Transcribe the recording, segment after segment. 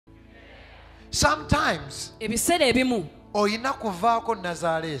Sometimes ebiseera ebimu oyina kuvaako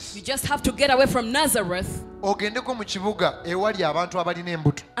Nazareth you just have to get away from Nazareth ogendeko mu kibuga ewali abantu abalina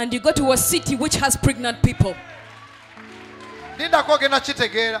embuto. and you go to a city which has pregnant people. Lindako ogenda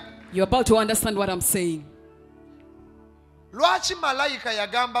kitegeera. You're about to understand what I'm saying. Lwaki malayika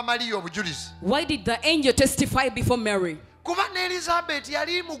yagamba Mariya obujulizi? Why did the angel testify before Mary? Kuba ne Elizabeth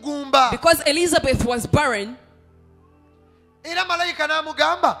yali mugumba. Because Elizabeth was barren. Era malayika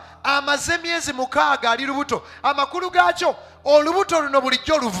n'amugamba amaze emyezi 6 ali lubuto. Amakulu gaakyo olubuto luno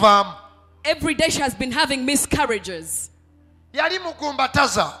bulijjo luvaamu. Every day she has been having miscarriages. Yali mugumba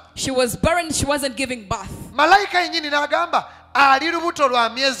taza. She was barren, she wasn't giving birth. Malayika yennyini n'agamba ali lubuto lwa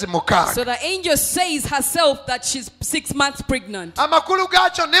myezi 6. So the angel says herself that she's 6 months pregnant. Amakulu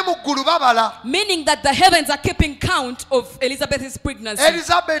gaakyo ne mu ggulu babala. Meaning that the heavens are keeping count of Elizabeth's pregnancy.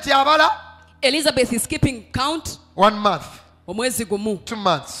 Elizabeth abala. Elizabeth is keeping count. 1 month. Omwezi gumu. 2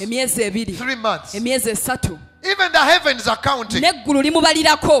 months. Emyezi ebiri. 3 months. Emyezi esatu. Even the heavens are counting. Neggulu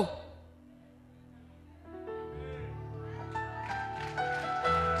limubalirako.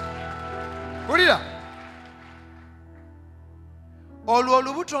 Ulira. Olwo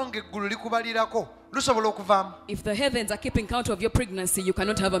olubuto ng'eggulu likubalirako lusobola okuvaamu. If the heavens are keeping count of your pregnancy, you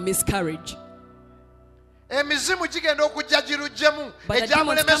cannot have a miscarriage. Emizimu gigenda okujja girugyemu But the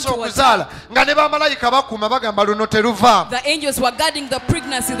egyamulemesa demons come to okuzaala nga ne bamalayika bakuma bagamba luno teruvaamu. The angels were guarding the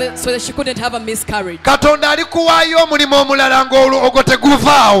pregnancy so that she couldn't have a miscarriage. Katonda ali kuwaayo omulimu omulala ng'ogwo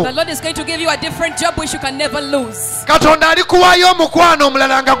teguvaawo. The Lord is going to give you a different job which you can never lose. Katonda ali kuwaayo omukwano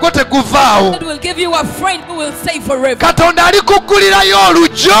omulala nga gwo teguvaawo. The Lord will give you a friend who will stay forever. Katonda ali kuggulirayo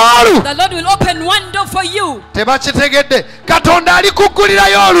oluggi olu. The Lord will open one door for you. Tebakitegedde. Katonda ali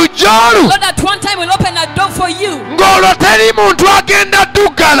kuggulirayo oluggi olu. The Lord at one time will open a door for you, ng'olwo teri muntu agenda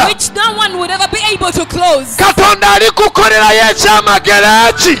ddugala. which no one would ever be able to close. Katonda ali kukolerayo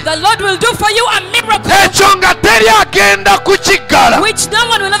ekyamagero ki. The Lord will do for you a miracle Ekyo nga teri agenda kukiggala. which no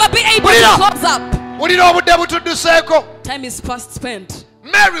one will ever be able to Ulira. close up. Wulira obudde butudduseeko. Time is fast spent.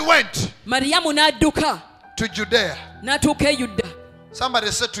 Mary went Mariyamu n'adduka to Judea. n'atuuka e Yuda.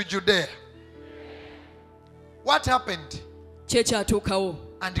 Somebody said to Judea. What happened? Kyekyatuukawo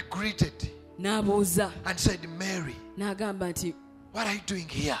And greeted n'abuuza and said, Mary, n'agamba nti what are you doing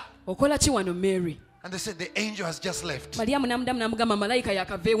here? okola ki wano Mary? And they said, the angel has just left. Mariyamu n'amudamu n'amugamba malayika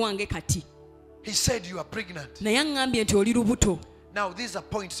yakava ewange kati He said, you are pregnant. naye aŋŋambye nti oli lubuto. Now, these are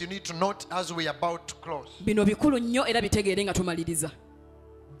points you need to note as we are about to close. Bino bikulu nnyo era bitegeere nga tumaliriza.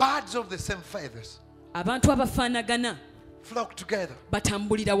 Birds of the same feathers Abantu abafaanagana flock together.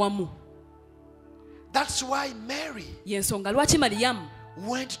 batambulira wamu. That's why Mary Y'ensonga lwaki Mariyamu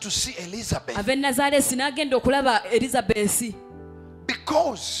went to see Elizabeth. ava e Nazaaleesi n'agenda okulaba Erizabeesi,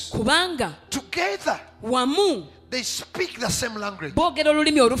 Because kubanga together wamu they speak the same language. boogera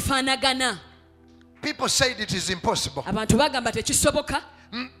olulimi olufaanagana. People said it is impossible. Abantu bagamba tekisoboka,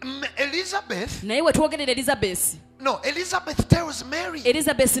 Elizabeth, naye we twogerera Erizabeesi, no, Elizabeth tells Mary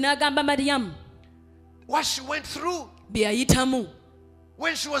Erizabeesi n'agamba Mariyamu what she went through bye yayitamu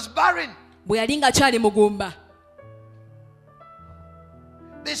when she was barren. bwe yali ng'akyali mugumba.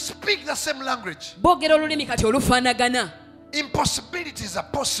 They speak the same language. Boogera olulimi kati olufaanagana. Impossibilities are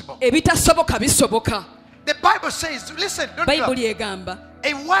possible. Ebitasoboka bisoboka. The Bible says, listen, don't Bayibuli egamba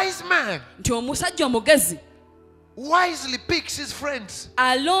a wise man nti omusajja omugezi wisely picks his friends.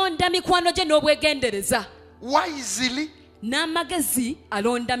 alonda mikwano gye n'obwegendereza. Wisely. N'amagezi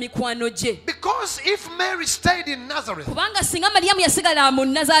alonda mikwano gye. Because if Mary stayed in Nazareth, Kubanga singa Mariyamu yasigala mu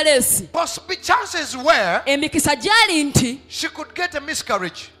Nazaaleesi, possibly chances were emikisa gyali nti she could get a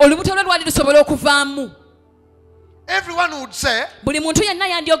miscarriage. olubuto lwe lwali lusobola okuvaamu. Everyone would say, Buli muntu yenna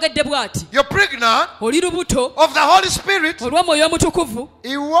yandyogedde bw'ati, you're pregnant oli lubuto of the Holy Spirit. olw'Omwoyo Omutukuvu,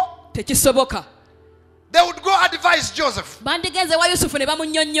 Iwo. tekisoboka. They would go advise Joseph. Bandigenze wa Yusufu ne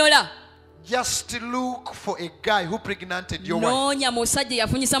bamunnyonnyola. Just look for a guy who pregnanted your wife. Noonya musajja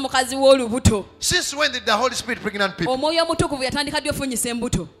yafunyisa mukazi w'olubuto. Since when did the Holy Spirit pregnant people? Omwoyo Omutukuvu yatandika ddi ofunyisa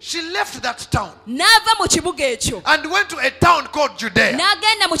embuto? She left that town N'ava mu kibuga ekyo and went to a town called Judea,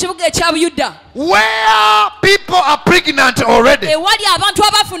 n'agenda mu kibuga ekya Buyuda, where people are pregnant already. ewali abantu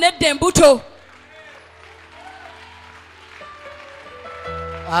abafunedde embuto.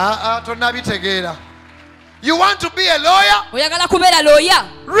 Tonabitegeera. You want to be a lawyer? Oyagala kubeera looya?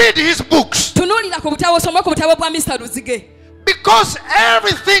 Read his books. Tunuulira ku butabo, osome ku butabo bwa Mr. Luzige. Because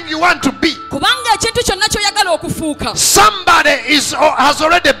everything you want to be, Kubanga ekintu kyonna ky'oyagala okufuuka, somebody has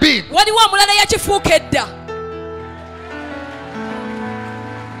already been. waliwo omulala yakifuuka edda.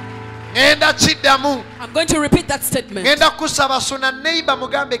 Ngenda kiddamu. I'm going to repeat that statement. Ngenda kusaba suna neighbor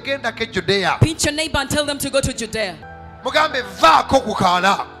mugambe genda ke Judea. Pinch your neighbor and tell them to go to Judea. Mugambe vaako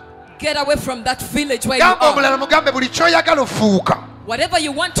kukaala. Get away from that village where you Gamba are. omulala mugambe buli kyoyagala ofuuka. Whatever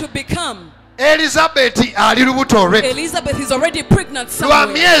you want to become. Elizabeth ali lubuto already. Elizabeth is already pregnant Lwa somewhere.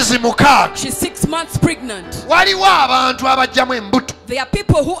 myezi 6. She's 6 months pregnant. Waliwo abantu abajjamu embuto There are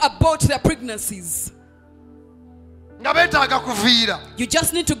people who abort their pregnancies. nga beetaaga kuviira. You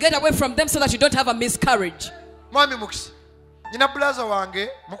just need to get away from them so that you don't have a miscarriage. Mwami mukisa. Nina bulaza wange,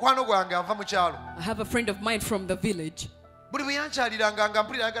 mukwano gwange ava mu kyalo. I have a friend of mine from the village. Buli bwe yankyaliranga nga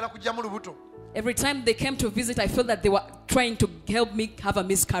mpulira ayagala kujja mu lubuto. Every time they came to visit, I felt that they were trying to help me have a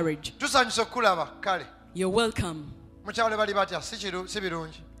miscarriage. Tusanyusa okulaba kale. You're welcome. Mu kyalo bali batya si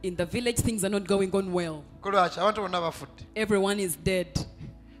birungi. In the village, things are not going on well. Kulwaki abantu bonna bafudde. Everyone is dead.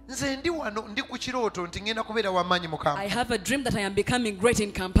 Nze ndi wano ndi ku kirooto nti ngenda kubeera w'amaanyi mu I Kampala. have a dream that I am becoming great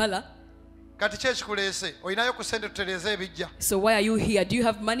in Kampala. Kati ki ekikuleese? Olinayo ku ssente tutereeze ebijja. So why are you here? Do you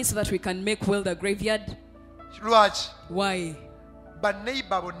have money so that we can make well the graveyard? Lwaki? Why?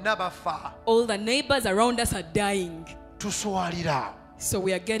 Banneiba bonna bafa. All the neighbors around us are dying. Tuswalira awo. So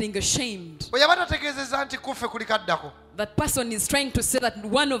we are getting ashamed. Bwe yaba tategeezezza nti kuffe kuli kaddako. That person is trying to say that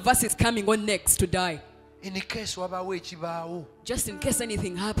one of us is coming on next to die. In case wabaawo ekibaawo. Just in case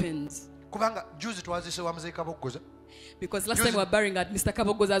anything happens. Kubanga juzi twaziise wa muzeeka Boggoza. Because last time we were burying at Mr.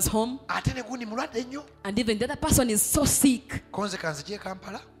 Kabogoza's home. Ate ne gundi mulwadde nnyo. And even the other person is so sick. Konze kanzigye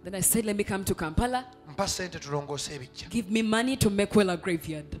Kampala. Then I said, let me come to Kampala. Mpa ssente tulongoose ebijja. Give me money to make well a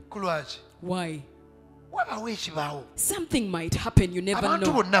graveyard. Kulwaki? Why? Wabaawo ekibaawo. Something might happen, you never Abantu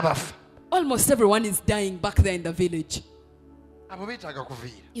know. bonna bafa. Almost everyone is dying back there in the village. Abo beetaaga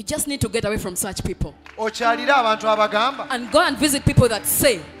kuviira. You just need to get away from such people. Okyalira abantu abagamba. And go and visit people that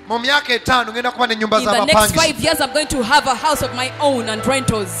say, Mu myaka 5 ngenda kuba n'ennyumba in the next 5 z'abapangisa. years I'm going to have a house of my own and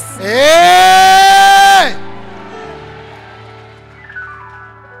rentals.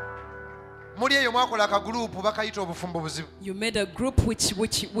 Muli eyo mwakola akaguruupu bakayita obufumbo buzibu. You made a group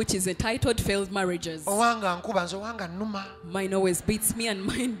which is entitled Failed Marriages. Owanga nkuba nze owanga nnuma. Mine always beats me and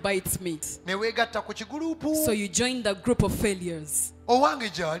mine bites me. Ne weegatta ku kiguruupu. So you join the group of failures. Owange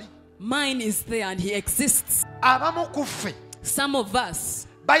gy'ali. Mine is there and he exists. Abamu ku ffe. Some of us,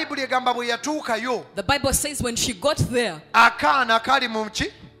 Bayibuli egamba bwe yatuukayo. the Bible says when she got there, Akaana kali mu ki?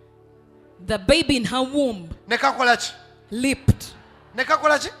 the baby in her womb Ne kakola ki? leaped. Ne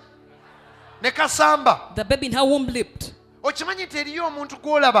kakola ki? Ne kasamba. The baby in her womb leaped. Okimanyi nti eriyo omuntu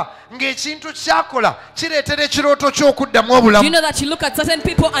gw'olaba ng'ekintu kyakola kireetera ekirooto ky'okuddamu Do you obulamu. know that you look at certain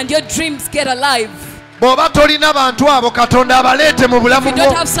people and your dreams get alive? Bw'oba tolina bantu abo Katonda abaleete mu If bulamu you don't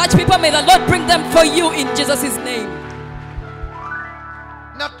bwo. have such people, may the Lord bring them for you in Jesus' name.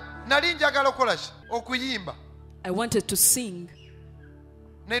 Nali njagala okukola ki? Okuyimba. I wanted to sing,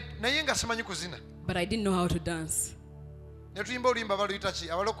 Naye nga simanyi kuzina. but I didn't know how to dance. Ne tuyimba oluyimba baluyita ki?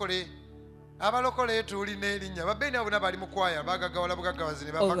 Abalokole tulina erinnya. Babbeeni abo bonna bali mu kwaya baagagawala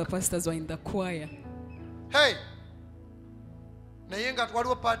bugaggawazi ne All the bava. pastors were in the choir. Hey! Naye nga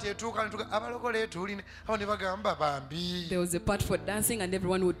waliwo paati etuuka ne tuga abalokole tulina. Abo ne bagamba bambi. There was a part for dancing and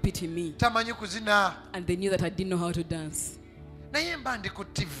everyone would pity me. Tamanyi kuzina. And they knew that I didn't know how to dance. Naye mba ndi ku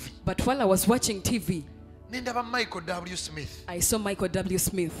TV. But while I was watching TV, Ne ndaba Michael W. Smith. I saw Michael W.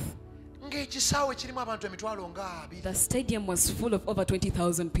 Smith. Ng'ekisaawe kirimu abantu emitwalo nga 20. The stadium was full of over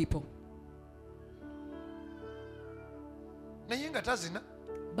 20,000 people. Naye nga tazina.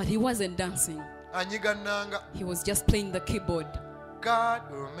 But he wasn't dancing. Anyiga nnanga. He was just playing the keyboard. God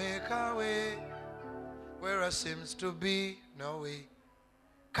will make a way where there seems to be no way.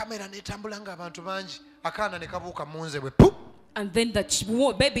 Kamera netambula nga abantu bangi. Akaana ne kabuuka mu nze bwe. Pu! And then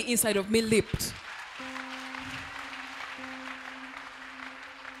the baby inside of me leaped.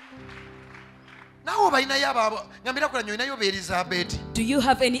 Naawe obalinayo abaabo ngambira kulanya olinayo be Elizabeth. Do you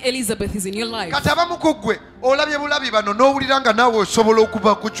have any Elizabeths in your life? Kati abamu ku ggwe olabye bulabi bano n'owulira nga naawe osobola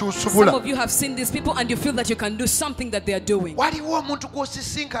okuba Some kukyusubula. of you have seen these people and you feel that you can do something that they are doing. Waliwo omuntu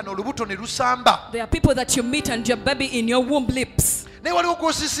gw'osisinkana olubuto ne lusamba. There are people that you meet and your baby in your womb leaps. Naye waliwo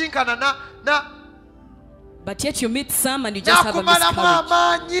gw'osisinkana But yet you meet some and you just have a n'akumalamu miscarriage.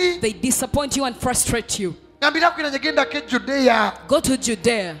 amaanyi. They disappoint you and frustrate you. Ngambira kwiranye gendako e Judea. Go to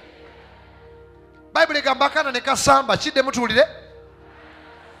Judea. Bayibuli egamba akaana ne kasamba kiddemu tuwulire.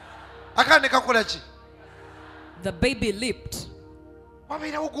 Akaana ne kakola ki? The baby leaped.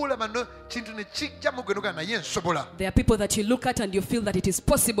 Wabeerawo gw'olaba no kintu ne kijja mu gwe naye nsobola. There are people that you look at and you feel that it is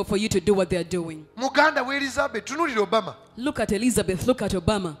possible for you to do what they are doing. Muganda we Elizabeth tunuulira Obama. Look at Elizabeth, look at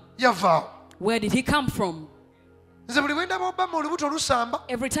Obama. Yavaawo. Where did he come from? Nze buli bwe ndaba Obama olubuto lusamba.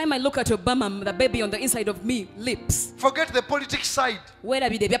 Every time I look at Obama, the baby on the inside of me leaps. Forget the politics side. Where are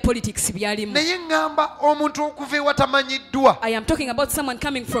the politics? Naye ngamba omuntu okuva ewatamanyiddwa. I am talking about someone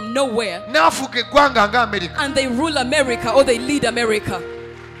coming from nowhere N'afuga eggwanga nga America. and they rule America or they lead America.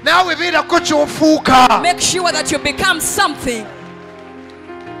 naawe beerako ky'ofuuka. Make sure that you become something.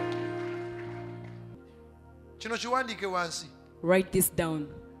 Kino kiwandiike wansi. Write this down.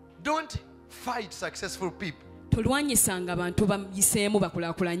 Don't fight successful people. Tolwanyisanga abantu bayiseemu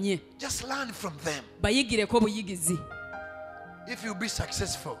bakulaakulanye. Just learn from them. Bayigireko buyigizi. If you be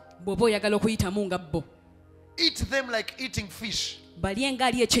successful, bw'oba oyagala okuyitamu nga bo. eat them like eating fish. Balye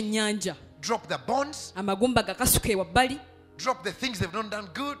ng'ali ekyennyanja. Drop the bones. Amagumba gakasuke wabbali. Drop the things they've not done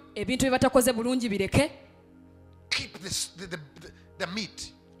good. Ebintu bye batakoze bulungi bireke. Keep the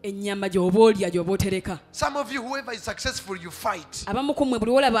meat. Ennyama gy'oba olya gy'oba otereka. Some of you, whoever is successful, you fight. Abamu ku mmwe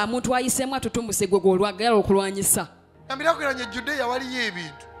buli olaba omuntu ayiseemu atutumbuse gwe gw'olwagala okulwanyisa. Judea waliyo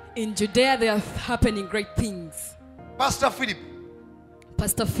ebintu. In Judea there are happening great things. Pastor Philip.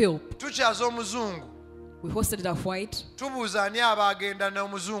 Pastor Philip. Tukyaza omuzungu. We hosted a white. Tubuuza ani aba agenda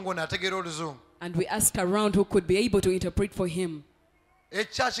n'omuzungu n'ategeera oluzungu. And we asked around who could be able to interpret for him.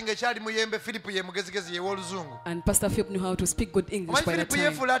 Ekyaki ng'ekyali muyembe Philip ye mugezigezi ye w'oluzungu. And Pastor Philip knew how to speak good English by that Philip time.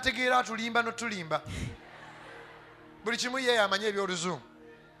 yeefuula ategeera atulimba n'otulimba. Buli kimu ye amanye eby'oluzungu.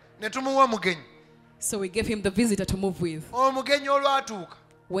 Ne tumuwa mugenyi. So we gave him the visitor to move with. Omugenyi olwatuuka.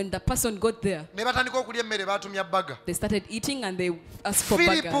 When the person got there, ne batandika okulya emmere baatumya bbaga. they started eating and they asked for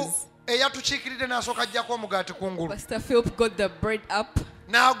Philip burgers. eyatukiikiridde n'asooka ajjako omugaati kungulu. Pastor Philip got the bread up,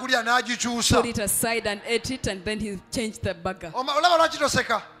 N'agulya n'agikyusa. put it aside and ate it, and then he changed the burger. Olaba lwaki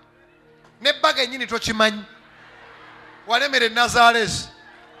toseka? N'ebbaga ennyini tokimanyi. Walemera Nazaaleesi.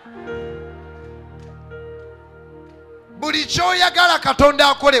 Buli ky'oyagala Katonda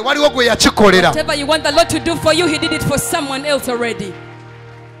akole waliwo gwe yakikolera. Whatever you want the Lord to do for you, He did it for someone else already.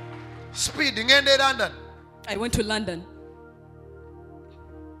 Speed ngende London. I went to London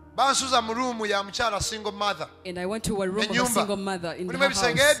Bansuza mu ruumu ya mukyala single mother. and I went to a room of a Enyumba. single mother in Mulimu her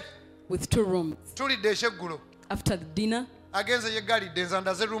ebisenge house ebyo? with 2 rooms. Tulidde ekyeggulo. After the dinner, Agenze yeggalidde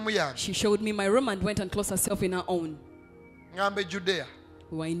nzandaze ruumu yange. she showed me my room and went and closed herself in her own. Ngambe Judea.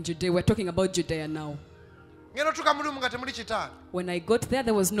 We were in Judea. We're talking about Judea now. Ngenda otuuka mu ruumu nga temuli kitanda. When I got there,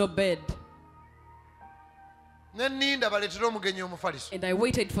 there was no bed. Ne nninda baleetere omugenyi omufaliso. And I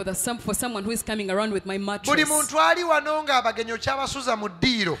waited for someone who is coming around with my Buli mattress. muntu ali wano ng'abagenyi okyabasuza mu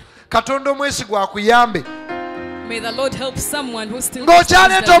ddiiro. Katonda omwesigwa akuyambe. May the Lord help someone who still Ng'okyaleeta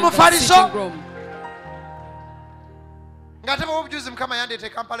stands there in the omufaliso? sitting room. Ng'ate bwe obujuzi Mukama yandeeta e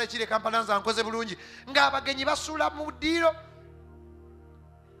Kampala ekiri e Kampala nze nkoze bulungi. Ng'abagenyi basuula mu ddiiro.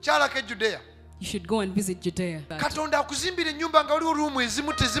 Kyalako e Judea. You should go and visit Judea. Katonda akuzimbira ennyumba nga waliwo ruumu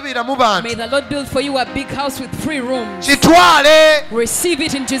ezimu tezibeeramu bantu. May the Lord build for you a big house with 3 rooms. Kitwale. Receive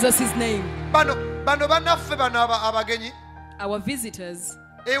it in Jesus' name. Bano bannaffe bano abagenyi Our visitors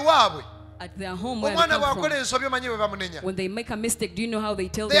ewaabwe. at their home where they Omwana come bw'akola from, ensobi omanyi bwe bamunenya. when they make a mistake, do you know how they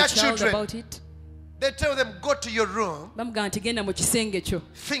tell They their are child children. about it? They tell them, go to your room, Bamugamba nti genda mu kisenge kyo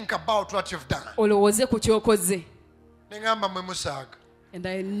think about what you've done. olowooze ku kyokoze. Ne ngamba mmwe musaaga. And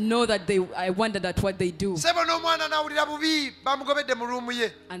I know that I wondered at what they do. Sebo n'omwana n'awulira bubi bamugobedde mu ruumu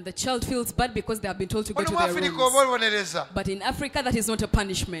ye. And the child feels bad because they have been told to go Ono to mu their Afirika rooms. oba obonereza. But in Africa, that is not a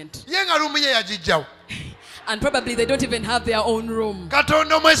punishment. Ye nga ruumu ye yagiggyawo. And probably they don't even have their own room.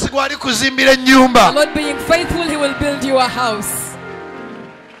 Katonda omwesigwa ali kuzimbira The ennyumba. Lord being faithful, He will build you a house.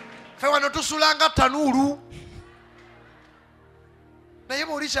 Ffe wano tusula nga tanuulu. Naye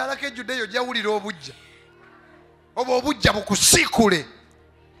bw'oli kyalako ejjudde eyo gyawulira obujja. Oba obujja bukusiikule.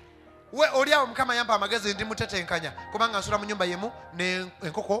 We oli awo Mukama yampa amagezi ndi mutetenkanya kubanga nsula mu nnyumba yemu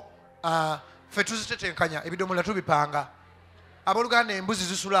n'enkoko ffe tuzitetenkanya ebidomola tubipanga. Abooluganda embuzi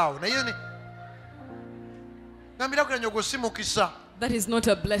zisula awo naye ngambira kulanya okusimukisa. That is not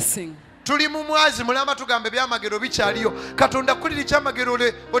a blessing. Tuli mu mwazi mulamba tugamba ebyamagero bikyaliyo. Katonda kulira kyamagero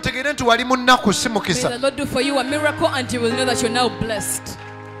otegeere nti wali mu nnaku May simukisa. the Lord do for you a miracle and you will know that you're now blessed.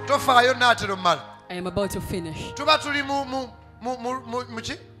 Tofaayo naatero mmala. I am about to finish. Tuba tuli mu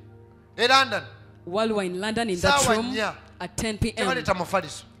ki? E London. While we were in London in that Sawa room nnya. at 10 p.m., Tebaleeta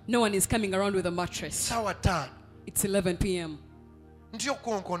mufaliso. no one is coming around with a mattress. Sawa 5. It's 11 p.m. Ntyo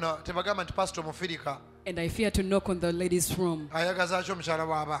okukonkona tebagamba nti pastor Mufirika And I fear to knock on the ladies' room. ayagaza ki omukyala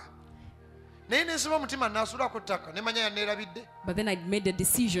w'aba. Naye nesiba omutima nasulako ttaka nemanya yanneerabidde. But then I made the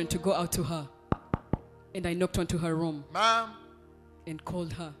decision to go out to her. And I knocked onto her room Ma'am, and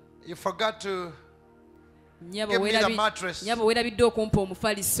called her. you forgot to Nyabo give me the mattress. weerabidde okumpa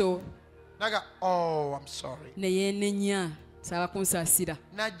omufaliso Naga, oh, I'm sorry. ne yeenenya saaba kunsaasira.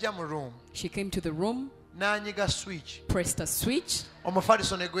 Najja mu room. She came to the room, N'anyiga switch. pressed a switch,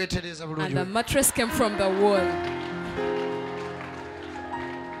 Omufaliso ne gwetereeza and the bulungi. mattress came from the wall.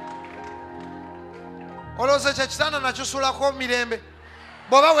 Olowooza ekyo ekitanda nakyo sulako mirembe.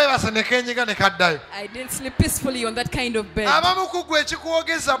 bw'oba weebase ne kenyiga ne kaddayo. I didn't sleep peacefully on that kind of bed. Abamu ku ggwe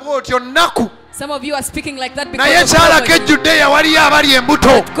ekikuwogeza bw'otyo nnaku. Some of you are speaking like that Naye because of kyalako e poverty. Judeya waliyo abali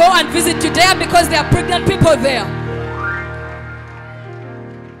embuto. Go and visit Judea because there are pregnant people there.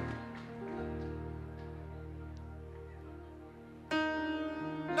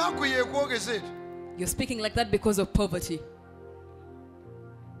 Nnaku yeekwogeza etyo. You're speaking like that because of poverty.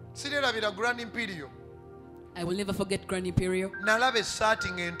 Sireerabira Grand Imperial. I will never forget Grand Imperial. Nalaba essaati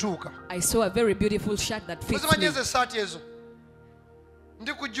ng'entuuka. I saw a very beautiful shirt that fits Ozimanyi me. ezo essaati ezo?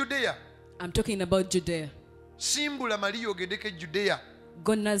 Ndi ku Judeya. I'm talking about Judea. Simbula Mariya ogendeko e Judeya.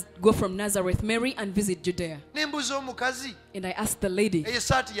 Go from Nazareth, Mary, and visit Judea. Ne mbuuza omukazi, And I asked the lady, eyo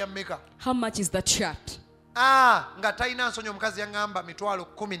essaati ya mmeka? how much is that shirt? Nga talina nsonyi omukazi yaŋŋamba mitwalo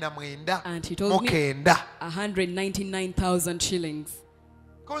 19 And he told mu me kenda. 199,000 shillings.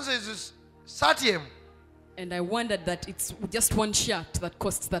 Konsezo essaati emu. And I wondered that it's just one shirt that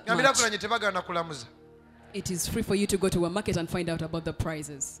costs that Ngambira much. kulanye tebagaana kulamuza. It is free for you to go to a market and find out about the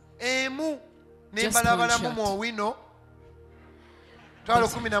prices. Emu ne Just one mbalabalamu shirt. mu owino. Mitwalo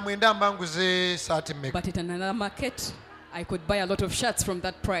 19 mbanguze essaati mmeka? But at another market, I could buy a lot of shirts from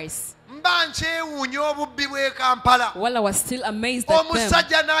that price. Mba nkyewuunya obubbi bw'e Kampala. While I was still amazed at them,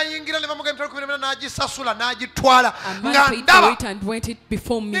 Omusajja n'ayingira ne bamuga emitwalo 19 n'agisasula n'agitwala a man nga paid for ndaba. it and went it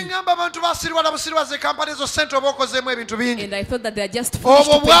before me. Ne ngamba abantu basirwala busirwaza e Kampala ezo ssente oba okozeemu ebintu bingi. And I thought that they are just foolish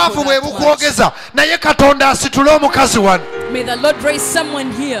to Obwo pay bwavu for bwe that much. bukwogeza naye Katonda asitule omukazi wano. May the Lord raise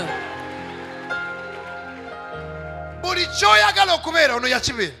someone here. Buli ky'oyagala okubeera ono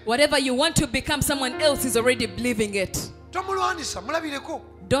yakibeera. Whatever you want to become, someone else is already believing it. Tomulwanisa, mulabireko.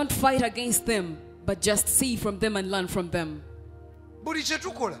 Don't fight against them, but just see from them and learn from them. Buli kye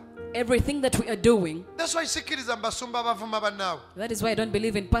tukola. Everything that we are doing, That's why sikkiriza mu basumba abavuma bannaabwe. that is why I don't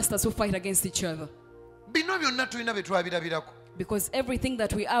believe in pastors who fight against each other. Bino byonna tulina bye twabirabirako. Because everything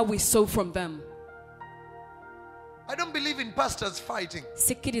that we are, we saw from them. I don't believe in pastors fighting.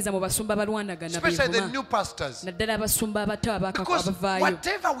 Sikkiriza mu basumba balwanagana Especially the beevuma. new pastors. Naddala abasumba abato Because abavaayo.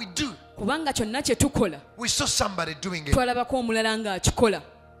 whatever we do, Kubanga kyonna kye tukola, we saw somebody doing it. twalabako omulala ng'akikola.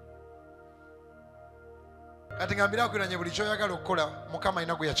 Kati ngambirakwiranye buli ky'oyagala okukola Mukama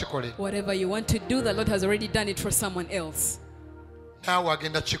alina gwe yakikolera. Whatever you want to do, the Lord has already done it for someone else. Naawe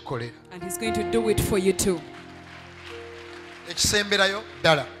agenda kukkolera. And He's going to do it for you too. Ekisemberayo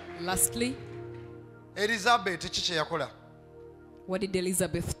ddala. Lastly, Elizabeth ki kye yakola? what did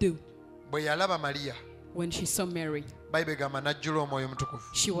Elizabeth do Bwe yalaba Mariya, when she saw Mary? Bayibuli egamba n'ajjula Omwoyo Omutukuvu.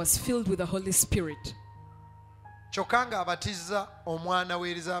 She was filled with the Holy Spirit. Kyokka ng'abatizza omwana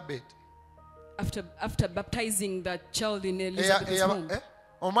we Elizabeth. After baptizing the child in Elizabeth's womb,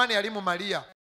 Omwana yali mu Mariya.